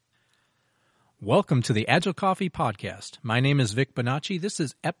Welcome to the Agile Coffee Podcast. My name is Vic Bonacci. This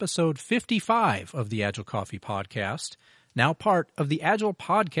is episode 55 of the Agile Coffee Podcast, now part of the Agile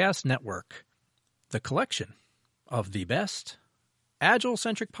Podcast Network, the collection of the best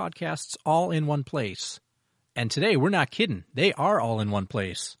Agile-centric podcasts all in one place. And today, we're not kidding. They are all in one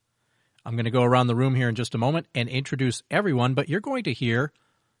place. I'm going to go around the room here in just a moment and introduce everyone, but you're going to hear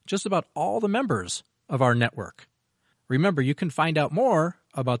just about all the members of our network. Remember, you can find out more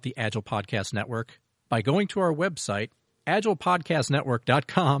about the Agile Podcast Network by going to our website,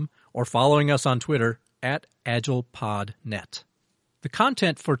 agilepodcastnetwork.com, or following us on Twitter at AgilePodNet. The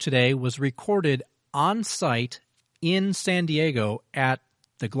content for today was recorded on-site in San Diego at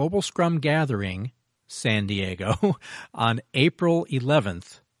the Global Scrum Gathering, San Diego, on April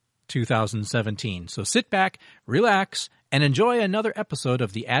 11th, 2017. So sit back, relax, and enjoy another episode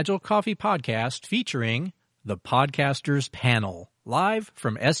of the Agile Coffee Podcast featuring the Podcasters Panel, live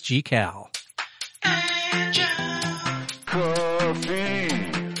from SG Cal. Agile Coffee.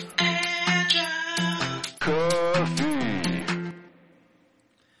 Agile Coffee.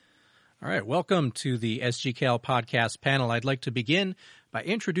 All right, welcome to the SG Cal Podcast Panel. I'd like to begin by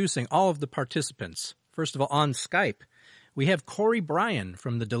introducing all of the participants. First of all, on Skype, we have Corey Bryan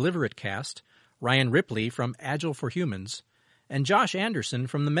from the Deliver It Cast, Ryan Ripley from Agile for Humans, and Josh Anderson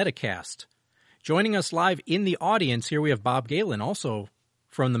from the Metacast. Joining us live in the audience here, we have Bob Galen, also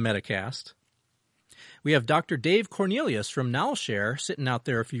from the Metacast. We have Dr. Dave Cornelius from Nowlshare sitting out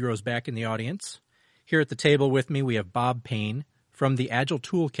there a few rows back in the audience. Here at the table with me, we have Bob Payne from the Agile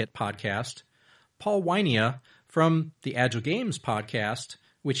Toolkit podcast, Paul Wynia from the Agile Games podcast,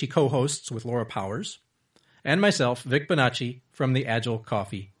 which he co-hosts with Laura Powers, and myself, Vic Bonacci, from the Agile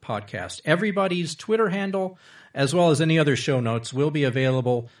Coffee podcast. Everybody's Twitter handle, as well as any other show notes, will be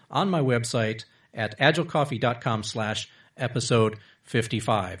available on my website at agilecoffee.com/episode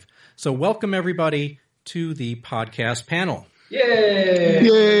 55. So welcome, everybody, to the podcast panel. Yay!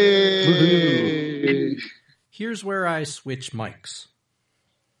 Yay! Here's where I switch mics.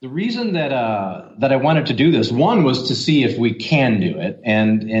 The reason that I wanted to do this, one, was to see if we can do it.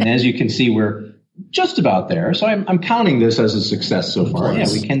 And as you can see, we're just about there. So I'm counting this as a success so far. Yeah,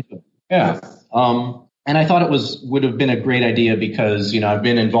 we can do it. Yeah. And I thought would have been a great idea because, I've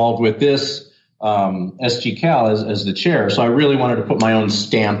been involved with this SG Cal as the chair. So I really wanted to put my own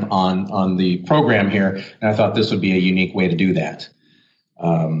stamp on the program here. And I thought this would be a unique way to do that.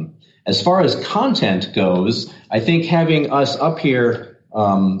 As far as content goes, I think having us up here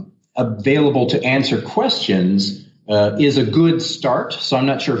available to answer questions is a good start. So I'm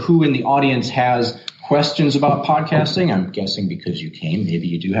not sure who in the audience has questions about podcasting. I'm guessing because you came, maybe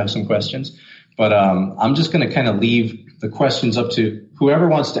you do have some questions. But I'm just going to kind of leave the questions up to whoever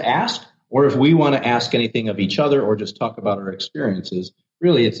wants to ask, or if we want to ask anything of each other or just talk about our experiences.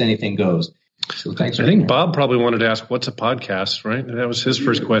 Really, it's anything goes. So thanks. I think Bob probably wanted to ask, what's a podcast, right? That was his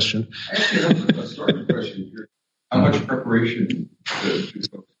first question. Actually, let's start with a question here. How much preparation do you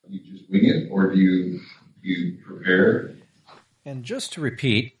just wing it, or do you prepare? And just to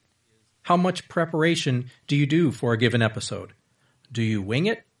repeat, how much preparation do you do for a given episode? Do you wing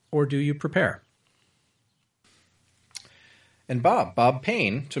it, or do you prepare? And Bob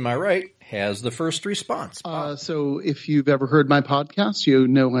Payne, to my right, has the first response. So if you've ever heard my podcast, you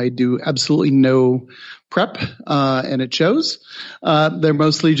know I do absolutely no prep, and it shows. They're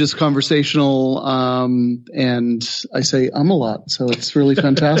mostly just conversational, and I say a lot, so it's really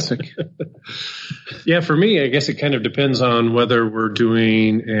fantastic. Yeah, for me, I guess it kind of depends on whether we're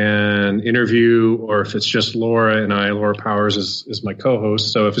doing an interview or if it's just Laura and I. Laura Powers is my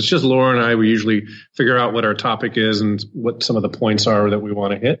co-host. So if it's just Laura and I, we usually figure out what our topic is and what some of the points are that we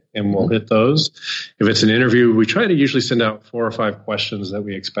want to hit, and we'll hit those. If it's an interview, we try to usually send out 4 or 5 questions that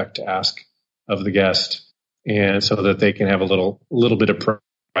we expect to ask of the guest, and so that they can have a little bit of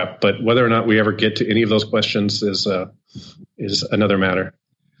prep. But whether or not we ever get to any of those questions is another matter.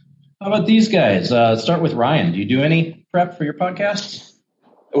 How about these guys? Start with Ryan. Do you do any prep for your podcasts?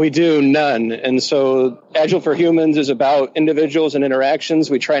 We do none. And so Agile for Humans is about individuals and interactions.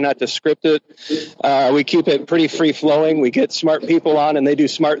 We try not to script it. We keep it pretty free-flowing. We get smart people on, and they do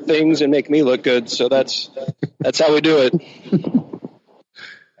smart things and make me look good. So that's how we do it.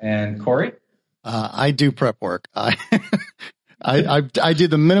 And Corey? I do prep work. I do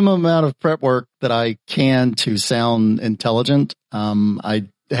the minimum amount of prep work that I can to sound intelligent. I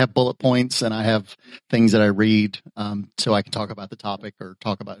have bullet points and I have things that I read, so I can talk about the topic or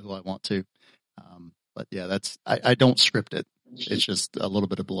talk about who I want to. But yeah, I don't script it. It's just a little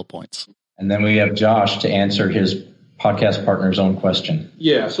bit of bullet points. And then we have Josh to answer his podcast partner's own question.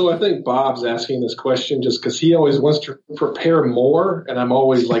 Yeah, so I think Bob's asking this question just because he always wants to prepare more, and I'm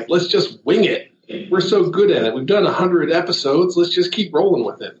always like, let's just wing it. we're so good at it. We've done 100 episodes. Let's just keep rolling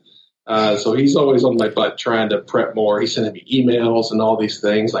with it. So he's always on my butt trying to prep more. He's sending me emails and all these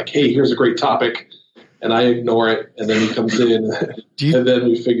things like, hey, here's a great topic. And I ignore it. And then he comes in and then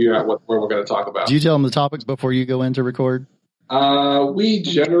we figure out what we're going to talk about. Do you tell him the topic before you go in to record? We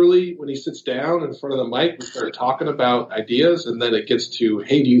generally, when he sits down in front of the mic, we start talking about ideas. And then it gets to,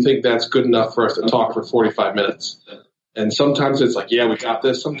 hey, do you think that's good enough for us to talk for 45 minutes? And sometimes it's like, yeah, we got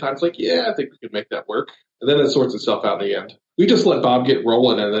this. Sometimes like, yeah, I think we could make that work. And then it sorts itself out in the end. We just let Bob get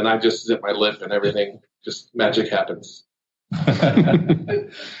rolling, and then I just zip my lip, and everything, just magic happens.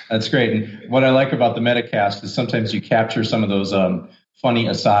 That's great. And what I like about the Metacast is sometimes you capture some of those funny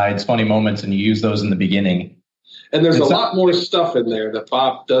asides, funny moments, and you use those in the beginning. And there's a lot more stuff in there that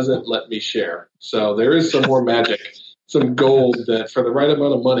Bob doesn't let me share. So there is some more magic, some gold that for the right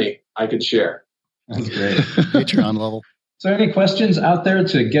amount of money I could share. That's great. Patreon level. So any questions out there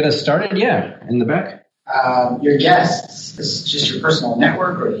to get us started? Yeah, in the back. Your guests, is this just your personal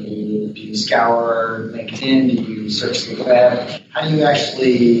network, or do you scour LinkedIn? Do you search the web? How do you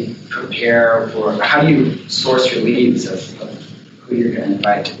actually prepare for, how do you source your leads of who you're going to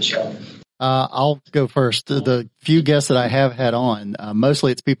invite to the show? I'll go first. The few guests that I have had on,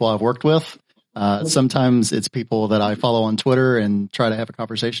 mostly it's people I've worked with. Sometimes it's people that I follow on Twitter and try to have a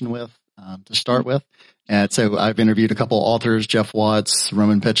conversation with to start with. And so I've interviewed a couple authors, Jeff Watts,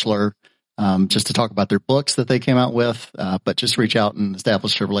 Roman Pitchler, just to talk about their books that they came out with, but just reach out and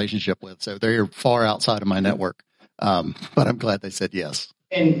establish a relationship with. So they're far outside of my network. But I'm glad they said yes.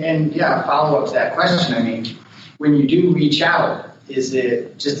 And yeah, follow up to that question. I mean, when you do reach out, is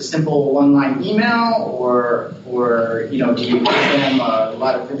it just a simple one-line email, or do you give them a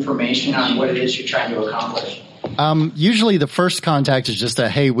lot of information on what it is you're trying to accomplish? Usually the first contact is just a,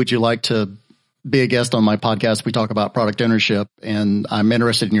 hey, would you like to be a guest on my podcast? We talk about product ownership and I'm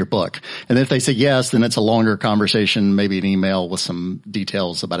interested in your book. And if they say yes, then it's a longer conversation, maybe an email with some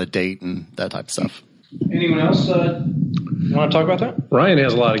details about a date and that type of stuff. Anyone else want to talk about that? Ryan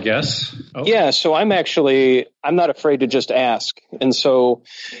has a lot of guests. Oh. Yeah, so I'm not afraid to just ask. And so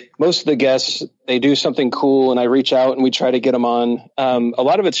most of the guests, they do something cool and I reach out and we try to get them on. A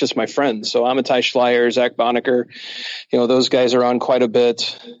lot of it's just my friends. So Amitai Schleier, Zach Bonacker, those guys are on quite a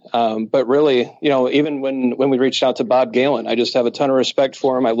bit. But really, even when we reached out to Bob Galen, I just have a ton of respect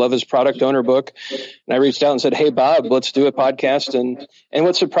for him. I love his product owner book. And I reached out and said, hey, Bob, let's do a podcast. And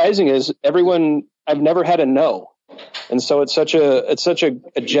what's surprising is I've never had a no. And so it's such a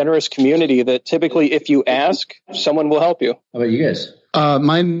generous community that typically if you ask, someone will help you. How about you guys?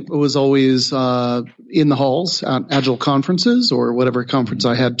 Mine was always in the halls at Agile conferences or whatever conference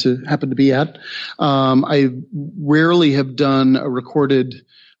I happened to be at. I rarely have done a recorded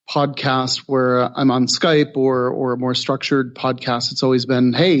podcast where I'm on Skype or a more structured podcast. It's always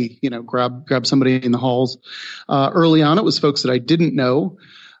been, hey, grab somebody in the halls. Early on, it was folks that I didn't know.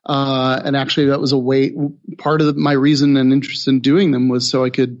 And actually that was part of my reason and interest in doing them was so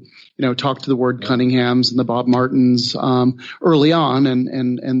I could, talk to the Ward Cunninghams and the Bob Martins, early on.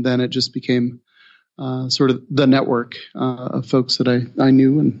 And then it just became, sort of the network, of folks that I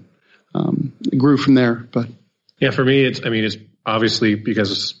knew and, it grew from there. But yeah, for me, it's obviously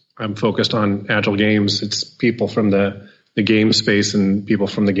because I'm focused on Agile games. It's people from the game space and people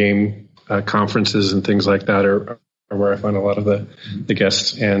from the game, conferences and things like that are where I find a lot of the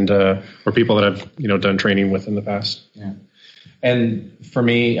guests and or people that I've done training with in the past. Yeah, and for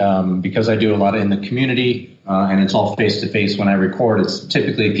me, because I do a lot in the community and it's all face to face when I record, it's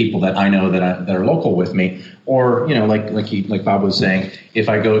typically people that I know that are local with me, or like Bob was saying, if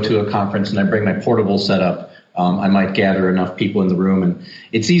I go to a conference and I bring my portable setup, I might gather enough people in the room, and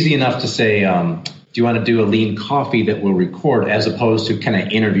it's easy enough to say, do you want to do a lean coffee that we'll record, as opposed to kind of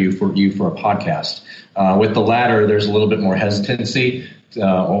interview for a podcast. With the latter, there's a little bit more hesitancy.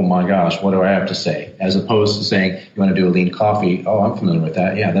 Oh my gosh, what do I have to say? As opposed to saying, you want to do a lean coffee? Oh, I'm familiar with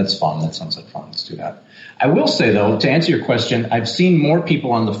that. Yeah, that's fun. That sounds like fun. Let's do that. I will say, though, to answer your question, I've seen more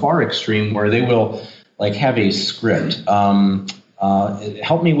people on the far extreme where they will have a script.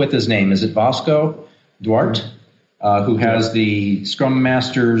 Help me with his name. Is it Vasco Duarte, who has the Scrum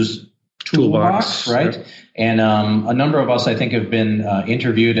Master's Toolbox, right? Yep. And a number of us, I think, have been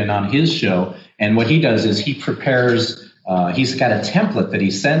interviewed and on his show. And what he does is he prepares, he's got a template that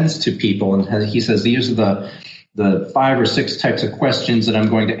he sends to people. And he says, these are the 5 or 6 types of questions that I'm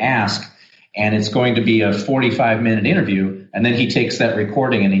going to ask. And it's going to be a 45-minute interview. And then he takes that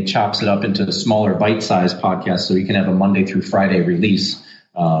recording and he chops it up into a smaller bite-sized podcast so he can have a Monday through Friday release,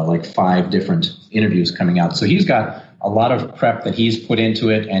 5 different interviews coming out. So he's got a lot of prep that he's put into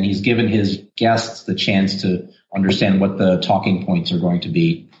it, and he's given his guests the chance to understand what the talking points are going to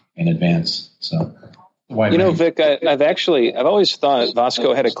be in advance. So, wide You know, range. Vic, I've always thought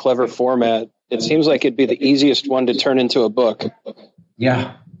Vasco had a clever format. It seems like it'd be the easiest one to turn into a book.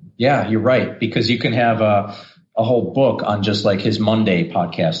 Yeah, you're right, because you can have a whole book on just like his Monday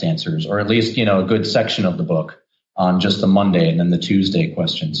podcast answers, or at least, a good section of the book on just the Monday and then the Tuesday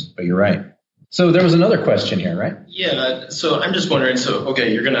questions. But you're right. So there was another question here, right? Yeah, so I'm just wondering,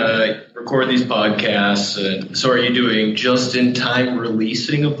 you're going to record these podcasts. So are you doing just-in-time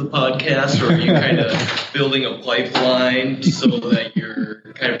releasing of the podcast, or are you kind of building a pipeline so that you're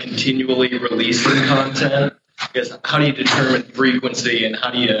kind of continually releasing content? I guess, how do you determine frequency, and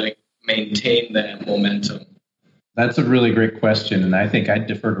how do you maintain that momentum? That's a really great question, and I think I'd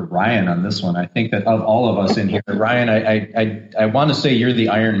defer to Ryan on this one. I think that of all of us in here, Ryan, I want to say you're the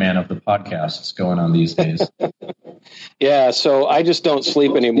Iron Man of the podcasts going on these days. Yeah, so I just don't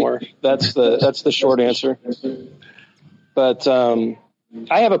sleep anymore. That's the short answer. But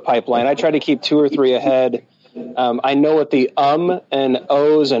I have a pipeline. I try to keep 2 or 3 ahead. I know what the and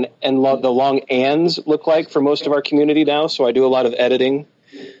O's and the long ands look like for most of our community now, so I do a lot of editing.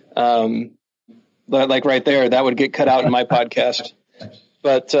 But like right there, that would get cut out in my podcast.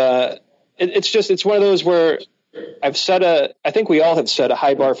 But it's one of those where I think we all have set a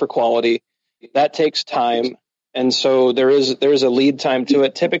high bar for quality. That takes time. And so there is a lead time to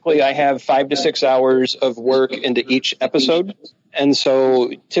it. Typically, I have 5 to 6 hours of work into each episode. And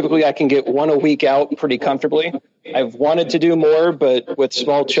so typically I can get 1 a week out pretty comfortably. I've wanted to do more, but with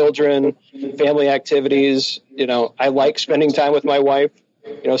small children, family activities, I like spending time with my wife.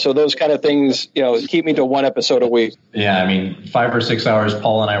 So those kind of things, keep me to 1 episode a week. Yeah, I mean, 5 or 6 hours.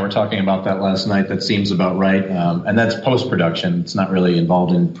 Paul and I were talking about that last night. That seems about right. And that's post-production. It's not really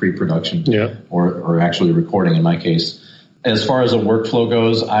involved in pre-production or actually recording in my case. As far as a workflow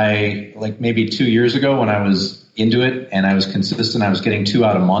goes, I, like maybe 2 years ago when I was into it and I was consistent, I was getting 2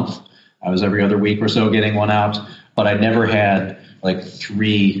 out a month. I was every other week or so getting 1 out, but I never had like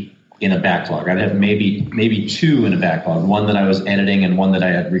 3 in a backlog. I'd have maybe 2 in a backlog, 1 that I was editing and 1 that I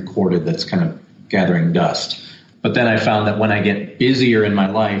had recorded that's kind of gathering dust. But then I found that when I get busier in my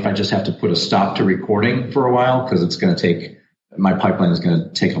life, I just have to put a stop to recording for a while because my pipeline is going to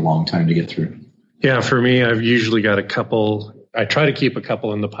take a long time to get through. Yeah, for me, I've usually got a couple. I try to keep a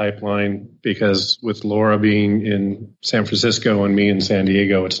couple in the pipeline because with Laura being in San Francisco and me in San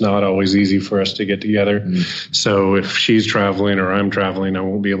Diego, it's not always easy for us to get together. Mm-hmm. So if she's traveling or I'm traveling, I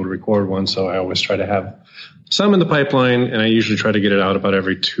won't be able to record one. So I always try to have some in the pipeline, and I usually try to get it out about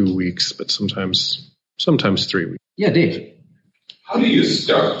every 2 weeks, but sometimes 3 weeks. Yeah, Dave. How do you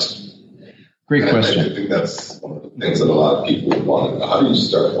start? Great question. I think that's one of the things that a lot of people would want to know. How do you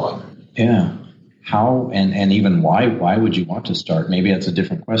start one? Yeah. How and even why would you want to start? Maybe that's a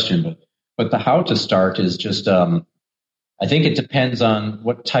different question, but the how to start is just I think it depends on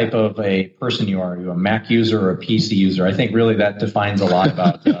what type of a person you are. Are you a Mac user or a PC user? I think really that defines a lot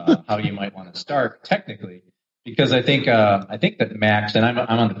about how you might want to start technically, because I think that Macs, and I'm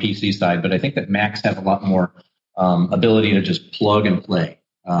on the PC side, but I think that Macs have a lot more ability to just plug and play.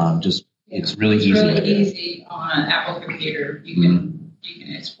 It's really easy. It's really easy on an Apple computer. You can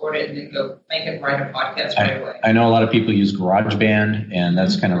export it and then go make it write a podcast right away. I know a lot of people use GarageBand, and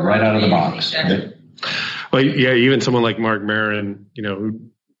that's kind of right out of the box. Exactly. Well, yeah, even someone like Mark Maron, who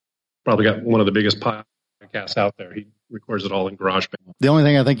probably got one of the biggest podcasts out there, he records it all in GarageBand. The only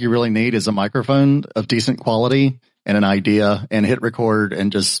thing I think you really need is a microphone of decent quality and an idea, and hit record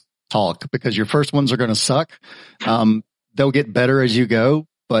and just talk, because your first ones are going to suck. They'll get better as you go,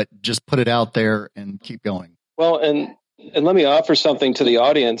 but just put it out there and keep going. Well, and let me offer something to the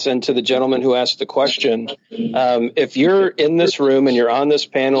audience and to the gentleman who asked the question. If you're in this room and you're on this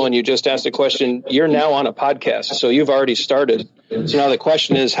panel and you just asked a question, you're now on a podcast, so you've already started. So now the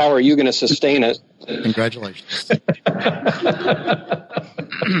question is, how are you going to sustain it? Congratulations.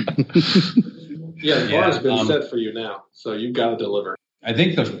 Yeah, the bar's been set for you now, so you've got to deliver. I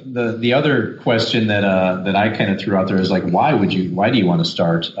think the other question that I kind of threw out there is like, why do you want to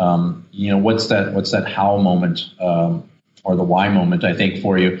start? What's that how moment or the why moment? I think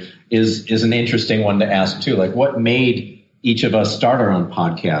for you is an interesting one to ask too. Like, what made each of us start our own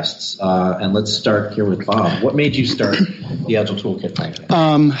podcasts? And let's start here with Bob. What made you start the Agile Toolkit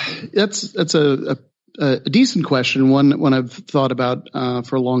podcast? That's a decent question, one I've thought about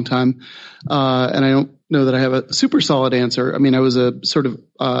for a long time, and I don't know that I have a super solid answer. I mean, I was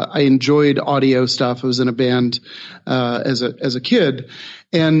I enjoyed audio stuff. I was in a band as a kid,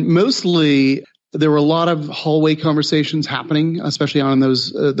 and mostly there were a lot of hallway conversations happening, especially on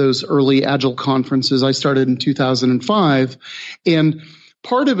those early Agile conferences. I started in 2005, and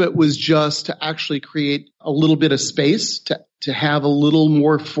part of it was just to actually create a little bit of space to to have a little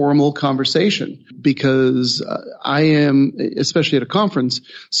more formal conversation, because I am, especially at a conference,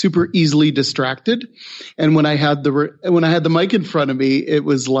 super easily distracted. And when I had the mic in front of me, it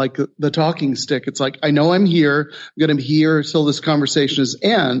was like the talking stick. It's like, I know I'm here. I'm going to be here till this conversation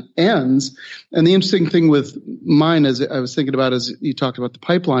ends. And the interesting thing with mine, as I was thinking about, as you talked about the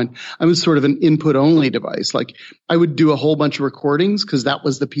pipeline, I was sort of an input only device. Like I would do a whole bunch of recordings because that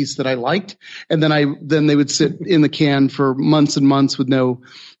was the piece that I liked. And then they would sit in the can for months and months with no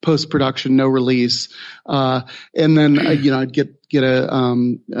post-production, no release. And then, I'd get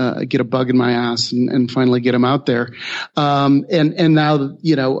a bug in my ass and finally get them out there. And now,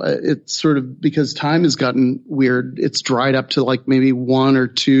 it's sort of, because time has gotten weird, it's dried up to like maybe 1 or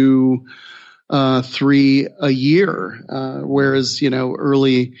 2, 3 a year. Whereas,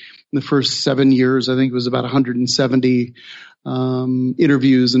 early in the first 7 years, I think it was about 170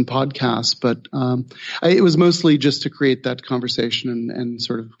 interviews and podcasts, but it was mostly just to create that conversation and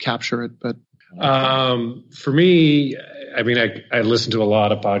sort of capture it. But for me, I mean, I listened to a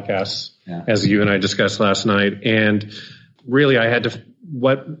lot of podcasts, as you and I discussed last night, and really I had to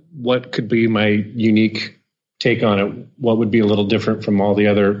what could be my unique take on it, what would be a little different from all the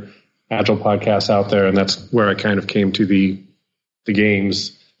other Agile podcasts out there, and that's where I kind of came to the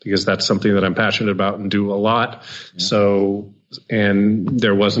games, because that's something that I'm passionate about and do a lot. Yeah. So, and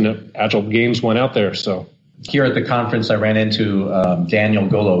there wasn't an Agile Games one out there. So here at the conference, I ran into Daniel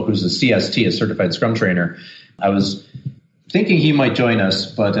Golo, who's a CST, a certified Scrum trainer. I was thinking he might join us,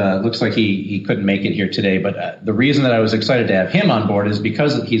 but it looks like he couldn't make it here today. But the reason that I was excited to have him on board is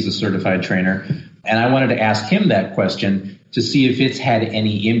because he's a certified trainer. And I wanted to ask him that question to see if it's had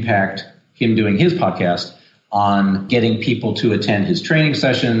any impact, him doing his podcast, on getting people to attend his training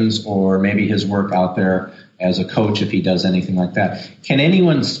sessions or maybe his work out there as a coach, if he does anything like that. Can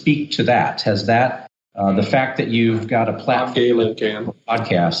anyone speak to that? Has that, the fact that you've got a platform, Bob Galen can.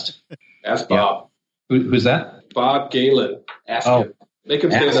 Podcast. Ask Bob. Yeah. Who's that? Bob Galen. Ask him. Make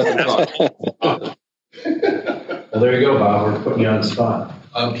him stand up and talk. Well, there you go, Bob. We're putting you on the spot.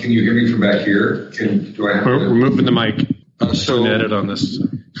 Can you hear me from back here? We're moving the mic. So edit on this.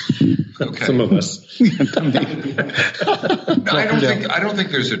 Okay. Some of us. I don't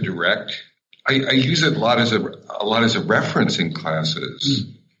think there's a direct. I use it a lot as a reference in classes.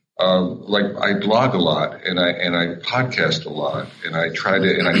 Like I blog a lot and I podcast a lot and I try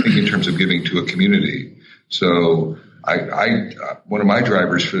to, and I think in terms of giving to a community. So I one of my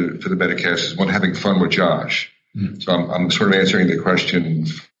drivers for the Metacast is having fun with Josh. So I'm sort of answering the question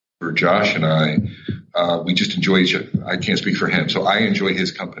for Josh and I. We just enjoy each other. I can't speak for him, so I enjoy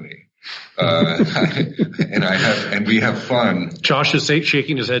his company, and we have fun. Josh is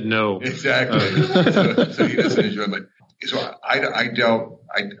shaking his head no. Exactly. So he doesn't enjoy it. So I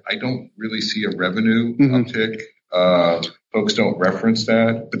don't really see a revenue uptick. Folks don't reference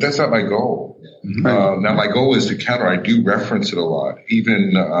that, but that's not my goal. Now my goal is to counter. I do reference it a lot.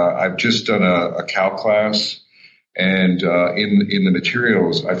 Even I've just done a Cal class. And in the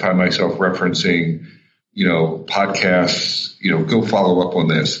materials, I find myself referencing, podcasts. Go follow up on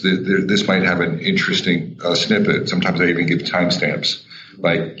this. This might have an interesting snippet. Sometimes I even give timestamps,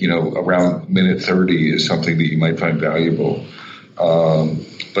 like around minute 30 is something that you might find valuable.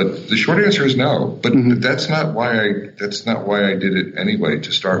 But the short answer is no. But that's not why I did it anyway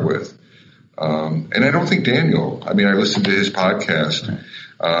to start with. And I don't think Daniel. I mean, I listened to his podcast.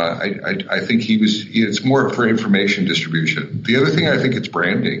 I think it's more for information distribution. The other thing, I think it's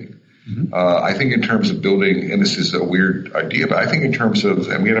branding. I think in terms of building, and this is a weird idea, but I think in terms of,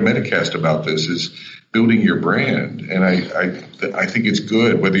 and we had a Metacast about this, is building your brand. And I think it's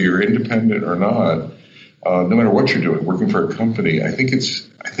good, whether you're independent or not, no matter what you're doing, working for a company. I think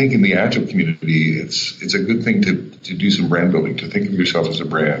in the Agile community, it's a good thing to do some brand building, to think of yourself as a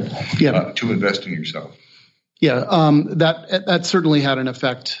brand, to invest in yourself. Yeah, that certainly had an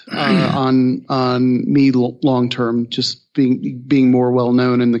effect on me long term, just being more well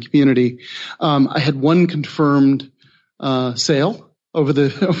known in the community. I had one confirmed sale over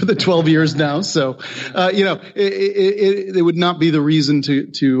the 12 years now, so it would not be the reason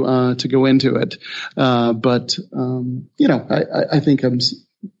to go into it, but I think I'm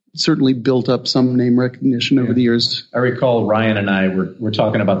certainly built up some name recognition over the years. I recall Ryan and I were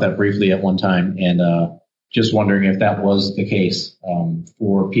talking about that briefly at one time, and just wondering if that was the case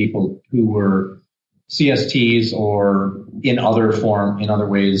for people who were CSTs or in other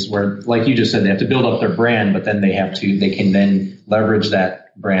ways where, like you just said, they have to build up their brand, but then they can then leverage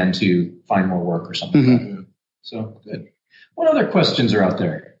that brand to find more work or something like that. So good. What other questions are out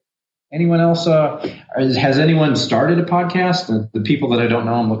there? Anyone else? Has anyone started a podcast? The people that I don't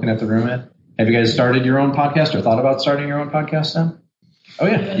know, I'm looking at the room at. Have you guys started your own podcast or thought about starting your own podcast, Sam? Oh,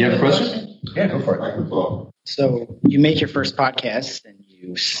 yeah. You have a question? Yeah, go for it. So you make your first podcast and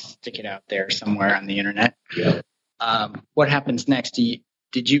you stick it out there somewhere on the internet. Yeah. What happens next?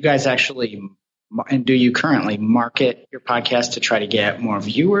 Did you guys actually, and do you currently market your podcast to try to get more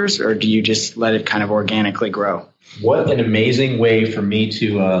viewers, or do you just let it kind of organically grow? What an amazing way for me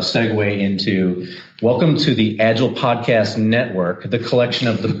to segue into welcome to the Agile Podcast Network, the collection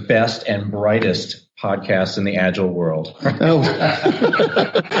of the best and brightest podcasts in the Agile world.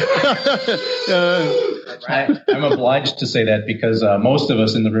 I'm obliged to say that because most of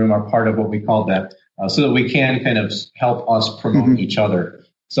us in the room are part of what we call that, so that we can kind of help us promote each other.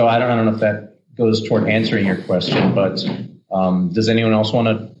 So I don't know if that goes toward answering your question, but does anyone else want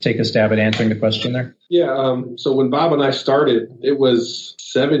to take a stab at answering the question there? Yeah. So when Bob and I started, it was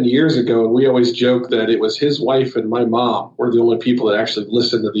 7 years ago, and we always joke that it was his wife and my mom were the only people that actually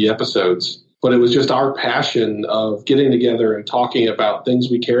listened to the episodes. But it was just our passion of getting together and talking about things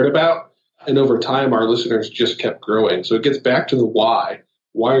we cared about. And over time, our listeners just kept growing. So it gets back to the why.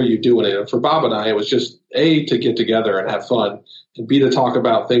 Why are you doing it? And for Bob and I, it was just A, to get together and have fun, and B, to talk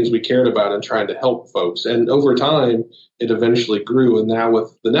about things we cared about and trying to help folks. And over time, it eventually grew. And now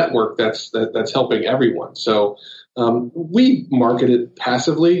with the network, that's helping everyone. So we market it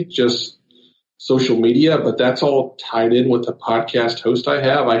passively, just social media, but that's all tied in with the podcast host I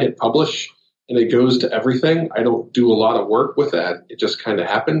have. I hit publish and it goes to everything. I don't do a lot of work with that. It just kind of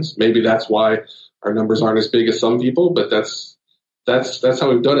happens. Maybe that's why our numbers aren't as big as some people, but that's how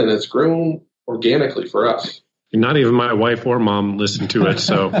we've done it. It's grown organically for us. Not even my wife or mom listen to it,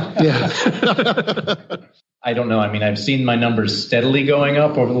 so. Yeah. I don't know. I mean, I've seen my numbers steadily going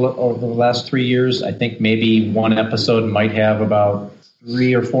up over the last 3 years. I think maybe one episode might have about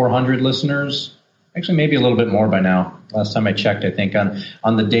 300 or 400 listeners. Actually, maybe a little bit more by now. Last time I checked, I think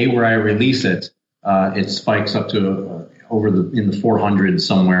on the day where I release it, it spikes up to in the 400s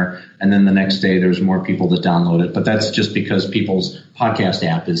somewhere, and then the next day there's more people that download it. But that's just because people's podcast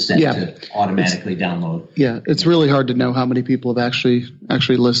app is set to automatically download. Yeah, it's really hard to know how many people have actually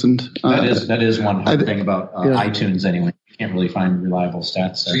listened. That is one hard thing about iTunes anyway. You can't really find reliable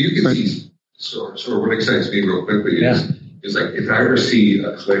stats there. So you can see sort of what excites me real quickly is like if I ever see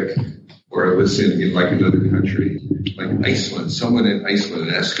a click or a listen in like another country, like Iceland, someone in Iceland,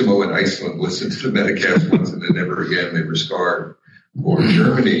 an Eskimo in Iceland listened to the Metacast once and then never again, they were scarred. Or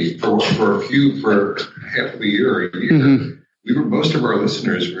Germany for half of a year or a year. Most of our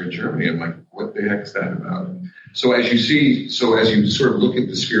listeners were in Germany. I'm like, what the heck is that about? So as you sort of look at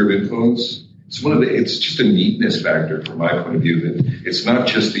the sphere of influence, it's just a neatness factor from my point of view that it's not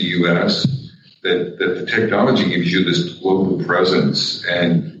just the U.S., that the technology gives you this global presence,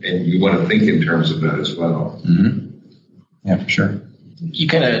 and you want to think in terms of that as well. Mm-hmm. Yeah, for sure. You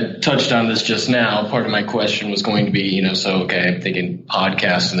kind of touched on this just now. Part of my question was going to be, I'm thinking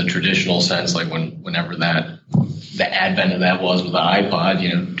podcasts in the traditional sense, like whenever the advent of that was with the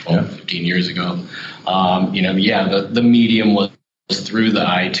iPod, 12, 15 years ago. The medium was through the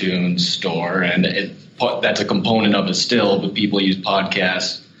iTunes store, and that's a component of it still, but people use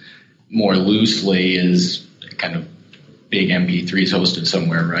podcasts more loosely as kind of big MP3s hosted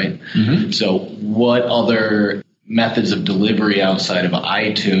somewhere, right? Mm-hmm. So what other methods of delivery outside of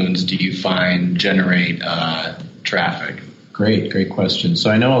iTunes do you find generate traffic? Great question. So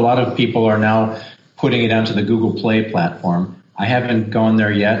I know a lot of people are now putting it onto the Google Play platform. I haven't gone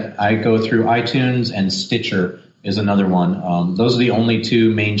there yet. I go through iTunes, and Stitcher is another one. Those are the only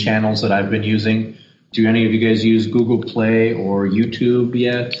two main channels that I've been using. Do any of you guys use Google Play or YouTube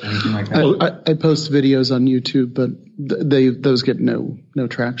yet? Anything like that? I post videos on YouTube, but those get no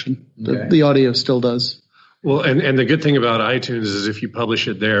traction. Okay. The audio still does. Well, and the good thing about iTunes is if you publish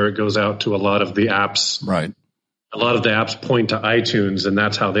it there, it goes out to a lot of the apps. Right. A lot of the apps point to iTunes, and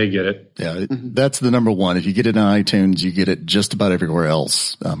that's how they get it. Yeah, that's the number one. If you get it on iTunes, you get it just about everywhere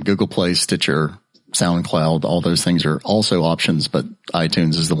else. Google Play, Stitcher, SoundCloud, all those things are also options, but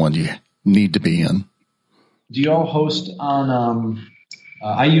iTunes is the one you need to be in. Do you all host on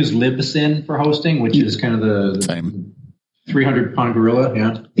I use Libsyn for hosting, which is kind of the same 300-pound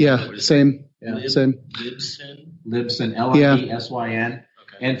gorilla. Yeah, same. Yeah. Same. Libsyn, L-I-B-S-Y-N.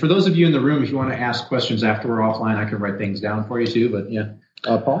 Okay. And for those of you in the room, if you want to ask questions after we're offline, I can write things down for you too. But yeah,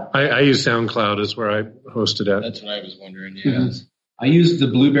 Paul? I use SoundCloud is where I hosted it. That's what I was wondering. Yeah. Mm-hmm. I use the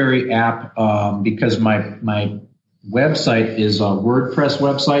Blueberry app because my website is a WordPress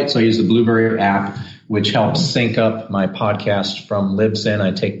website, so I use the Blueberry app, which helps sync up my podcast from Libsyn. I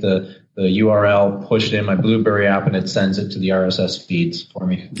take the URL, push it in my Blueberry app, and it sends it to the RSS feeds for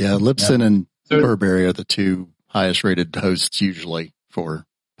me. Yeah, Libsyn and Blueberry are the two highest rated hosts usually for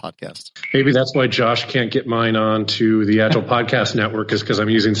podcasts. Maybe that's why Josh can't get mine onto the Agile Podcast Network, is because I'm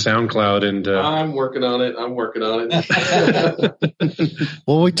using SoundCloud. And I'm working on it.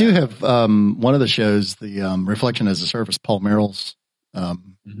 Well, we do have one of the shows, the Reflection as a Service. Paul Merrill's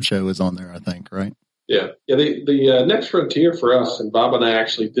show is on there, I think, right? Yeah. The next frontier for us, and Bob and I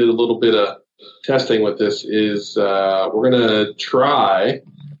actually did a little bit of testing with this, is we're going to try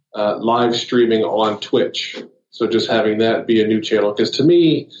live streaming on Twitch. So just having that be a new channel, because to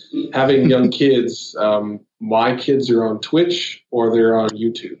me, having young kids, my kids are on Twitch or they're on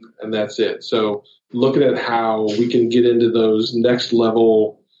YouTube, and that's it. So looking at how we can get into those next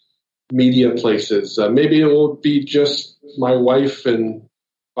level media places. Maybe it will be just my wife and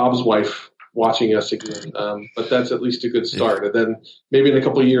Bob's wife watching us again, but that's at least a good start. And then maybe in a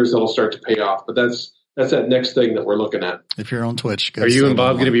couple of years that'll start to pay off. But that's that next thing that we're looking at. If you're on Twitch, are you and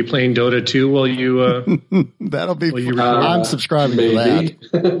Bob going to be playing Dota 2 while you? That'll be. I'm subscribing to that.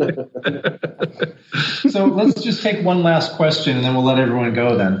 So let's just take one last question, and then we'll let everyone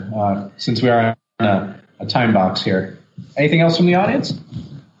go. Then, since we are on a time box here, anything else from the audience?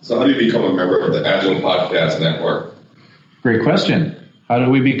 So, how do you become a member of the Agile Podcast Network? Great question. How do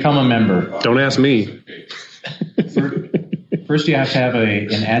we become a member? Don't ask me. First, you have to have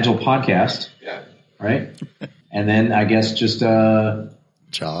an Agile podcast. Yeah. Right? And then I guess just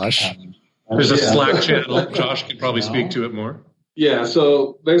Josh. There's a Slack channel. Josh can probably speak to it more. Yeah,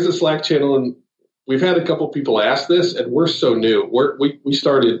 so there's a Slack channel, and we've had a couple people ask this, and we're so new.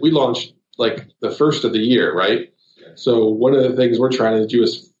 We launched like the first of the year, right? So one of the things we're trying to do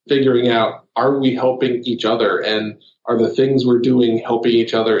is figuring out, are we helping each other, and are the things we're doing helping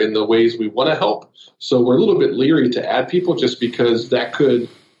each other in the ways we want to help? So we're a little bit leery to add people just because that could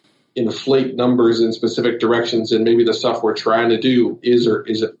inflate numbers in specific directions, and maybe the stuff we're trying to do is or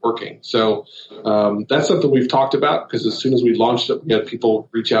isn't working. So that's something we've talked about, because as soon as we launched it, we had people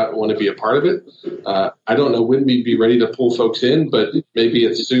reach out and want to be a part of it. I don't know when we'd be ready to pull folks in, but maybe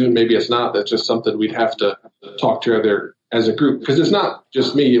it's soon, maybe it's not. That's just something we'd have to talk together as a group, because it's not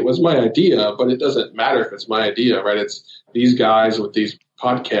just me. It was my idea, but it doesn't matter if it's my idea, right? It's these guys with these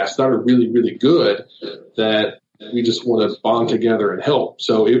podcasts that are really, really good that we just want to bond together and help.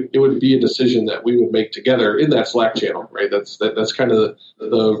 So it would be a decision that we would make together in that Slack channel, right? That's kind of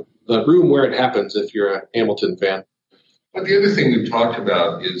the room where it happens if you're a Hamilton fan. But the other thing we've talked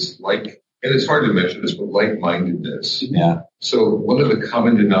about is and it's hard to mention this, but like-mindedness. Yeah. So one of the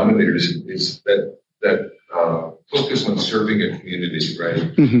common denominators is that focus on serving a community,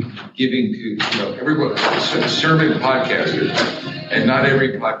 right? Mm-hmm. Giving to everyone, serving podcasters, and not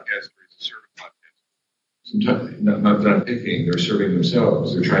every podcaster is a serving podcaster. Sometimes, not that I'm picking, they're serving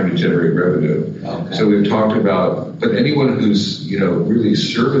themselves. They're trying to generate revenue. Okay. So we've talked about, but anyone who's really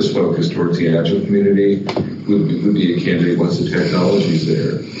service focused towards the Agile community would be a candidate once the technology's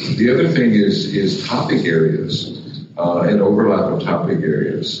there. The other thing is topic areas. And overlap of topic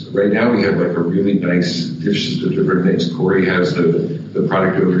areas. Right now we have like a really nice different things. Corey has the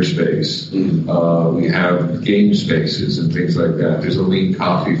product owner space. Mm-hmm. We have game spaces and things like that. There's a lean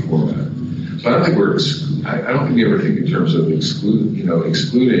coffee format. So I don't think we ever think in terms of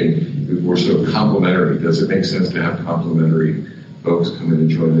excluding. We're so complementary. Does it make sense to have complementary folks come in and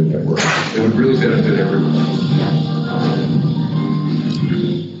join the network? It would really benefit everyone.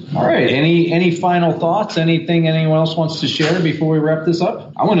 All right. Any final thoughts? Anything anyone else wants to share before we wrap this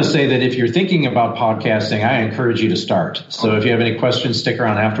up? I want to say that if you're thinking about podcasting, I encourage you to start. So if you have any questions, stick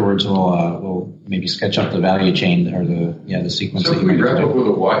around afterwards. We'll maybe sketch up the value chain or the sequence. So if we wrap up with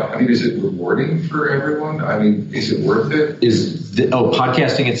a why, is it rewarding for everyone? Is it worth it?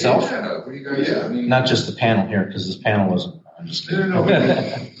 Podcasting itself? Yeah. What do you guys? Yeah. Not just the panel here, because this panel wasn't. No.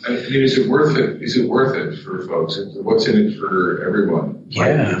 Is it worth it? Is it worth it for folks? What's in it for everyone?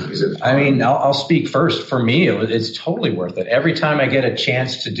 Yeah. I'll speak first. For me, it's totally worth it. Every time I get a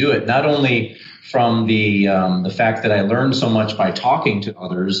chance to do it, not only from the fact that I learn so much by talking to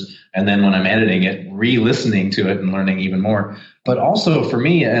others, and then when I'm editing it, re-listening to it and learning even more, but also for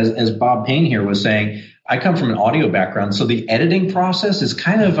me, as Bob Payne here was saying, I come from an audio background, so the editing process is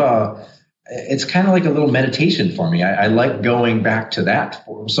kind of it's kind of like a little meditation for me. I like going back to that.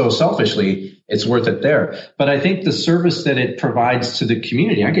 So selfishly, it's worth it there. But I think the service that it provides to the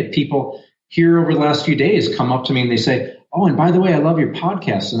community, I get people here over the last few days come up to me and they say, "Oh, and by the way, I love your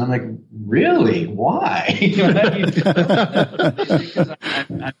podcast." And I'm like, "Really? Why?" Because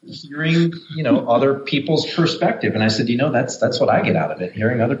I'm hearing, other people's perspective. And I said, that's what I get out of it,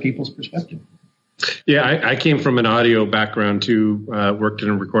 hearing other people's perspective. Yeah, I came from an audio background too. Worked in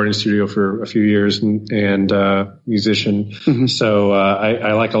a recording studio for a few years and musician. Mm-hmm. So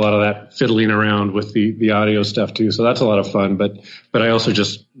I like a lot of that fiddling around with the audio stuff too. So that's a lot of fun. But I also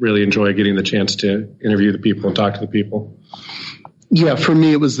just really enjoy getting the chance to interview the people and talk to the people. Yeah, for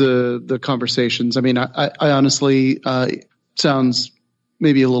me, it was the conversations. I mean, I honestly, sounds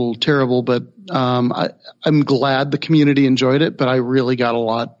maybe a little terrible, but I'm glad the community enjoyed it, but I really got a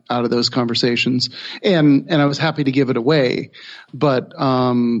lot out of those conversations. And I was happy to give it away. But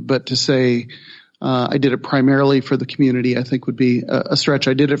to say I did it primarily for the community, I think would be a stretch.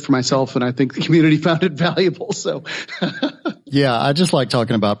 I did it for myself, and I think the community found it valuable. So yeah, I just like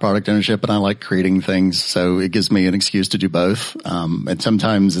talking about product ownership, and I like creating things. So it gives me an excuse to do both. And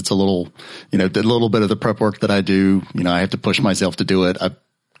sometimes it's a little bit of the prep work that I do, I have to push myself to do it. I'm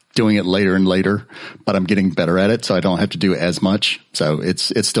doing it later and later, but I'm getting better at it. So I don't have to do as much. So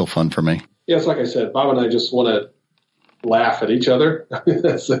it's still fun for me. Yeah, it's like I said, Bob and I just want to laugh at each other.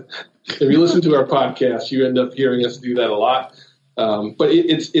 If you listen to our podcast, you end up hearing us do that a lot. But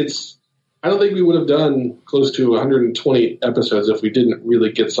it's. I don't think we would have done close to 120 episodes if we didn't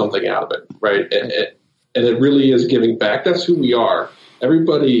really get something out of it, right? And it really is giving back. That's who we are.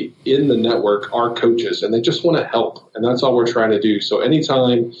 Everybody in the network are coaches, and they just want to help, and that's all we're trying to do. So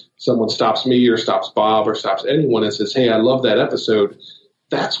anytime someone stops me or stops Bob or stops anyone and says, "Hey, I love that episode,"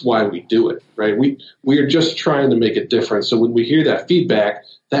 that's why we do it, right? We are just trying to make a difference. So when we hear that feedback,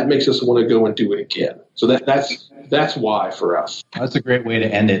 that makes us want to go and do it again. So that's why for us. That's a great way to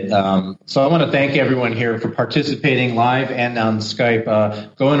end it. So I want to thank everyone here for participating live and on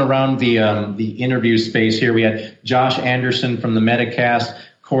Skype. Going around the interview space here, we had Josh Anderson from the Metacast,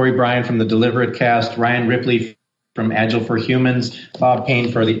 Corey Bryan from the Deliver It Cast, Ryan Ripley from Agile for Humans, Bob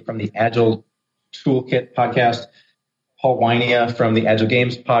Payne from the Agile Toolkit podcast, Paul Wynia from the Agile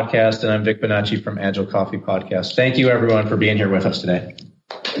Games podcast, and I'm Vic Bonacci from Agile Coffee Podcast. Thank you, everyone, for being here with us today.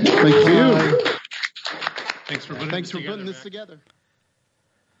 Thank you. Thanks for putting this together.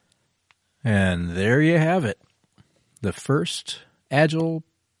 And there you have it. The first Agile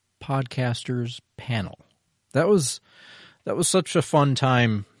Podcasters panel. That was such a fun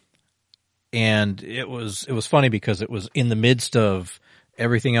time, and it was funny because it was in the midst of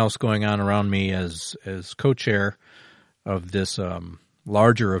everything else going on around me as co-chair of this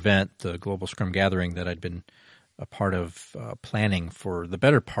larger event, the Global Scrum Gathering, that I'd been a part of planning for the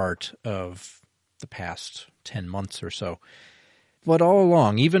better part of the past 10 months or so. But all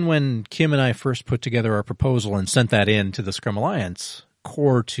along, even when Kim and I first put together our proposal and sent that in to the Scrum Alliance,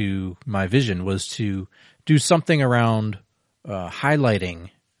 core to my vision was to do something around highlighting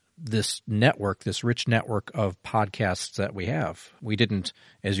this network, this rich network of podcasts that we have. We didn't,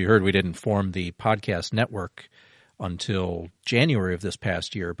 as you heard, we didn't form the podcast network until January of this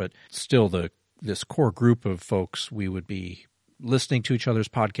past year, but still this core group of folks, we would be listening to each other's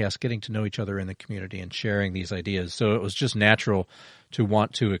podcasts, getting to know each other in the community, and sharing these ideas. So it was just natural to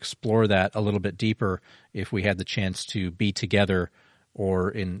want to explore that a little bit deeper if we had the chance to be together, or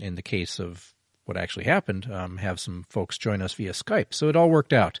in the case of what actually happened, have some folks join us via Skype. So it all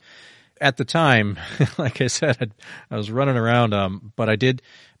worked out. At the time, like I said, I was running around, but I did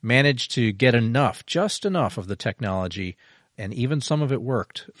manage to get just enough of the technology, and even some of it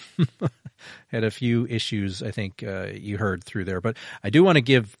worked. Had a few issues, I think you heard through there. But I do want to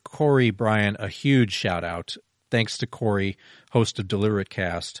give Corey Bryan a huge shout out. Thanks to Corey, host of Deliver It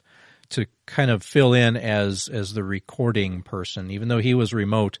Cast, to kind of fill in as the recording person. Even though he was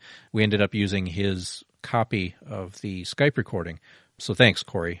remote, we ended up using his copy of the Skype recording. So thanks,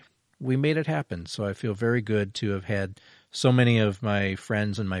 Corey. We made it happen. So I feel very good to have had so many of my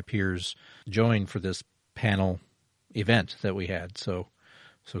friends and my peers join for this panel event that we had. So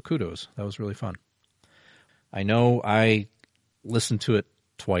kudos. That was really fun. I know I listened to it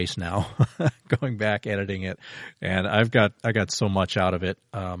twice now, going back, editing it, and I got so much out of it.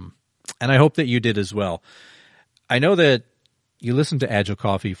 And I hope that you did as well. I know that you listen to Agile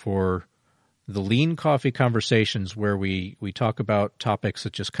Coffee for the lean coffee conversations where we talk about topics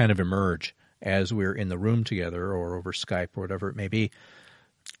that just kind of emerge as we're in the room together or over Skype or whatever it may be.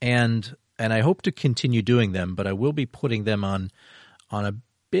 And I hope to continue doing them, but I will be putting them on a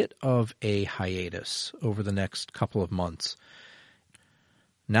bit of a hiatus over the next couple of months.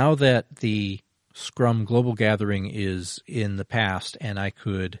 Now that the Scrum Global Gathering is in the past and I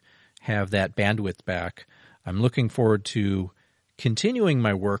could have that bandwidth back, I'm looking forward to continuing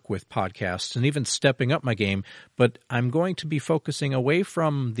my work with podcasts and even stepping up my game, but I'm going to be focusing away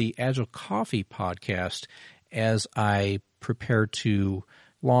from the Agile Coffee podcast as I prepare to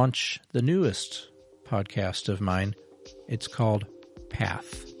launch the newest podcast of mine. It's called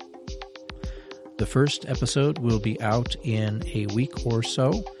Path. The first episode will be out in a week or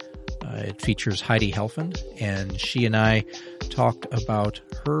so. It features Heidi Helfand, and she and I talked about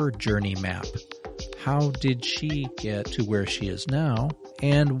her journey map. How did she get to where she is now,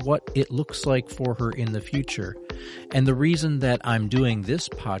 and what it looks like for her in the future? And the reason that I'm doing this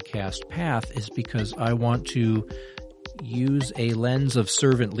podcast path is because I want to use a lens of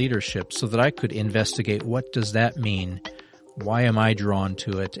servant leadership so that I could investigate what does that mean, why am I drawn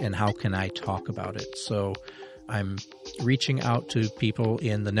to it, and how can I talk about it. So I'm reaching out to people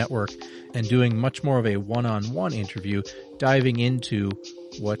in the network and doing much more of a one-on-one interview, diving into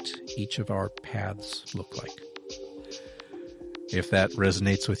what each of our paths look like. If that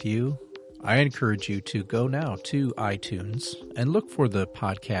resonates with you, I encourage you to go now to iTunes and look for the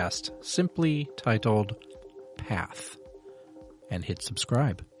podcast simply titled Path and hit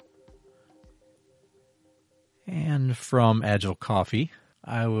subscribe. And from Agile Coffee,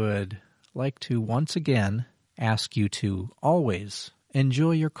 I would like to once again ask you to always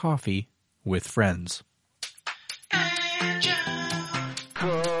enjoy your coffee with friends. Agile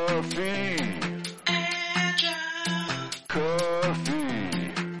Coffee.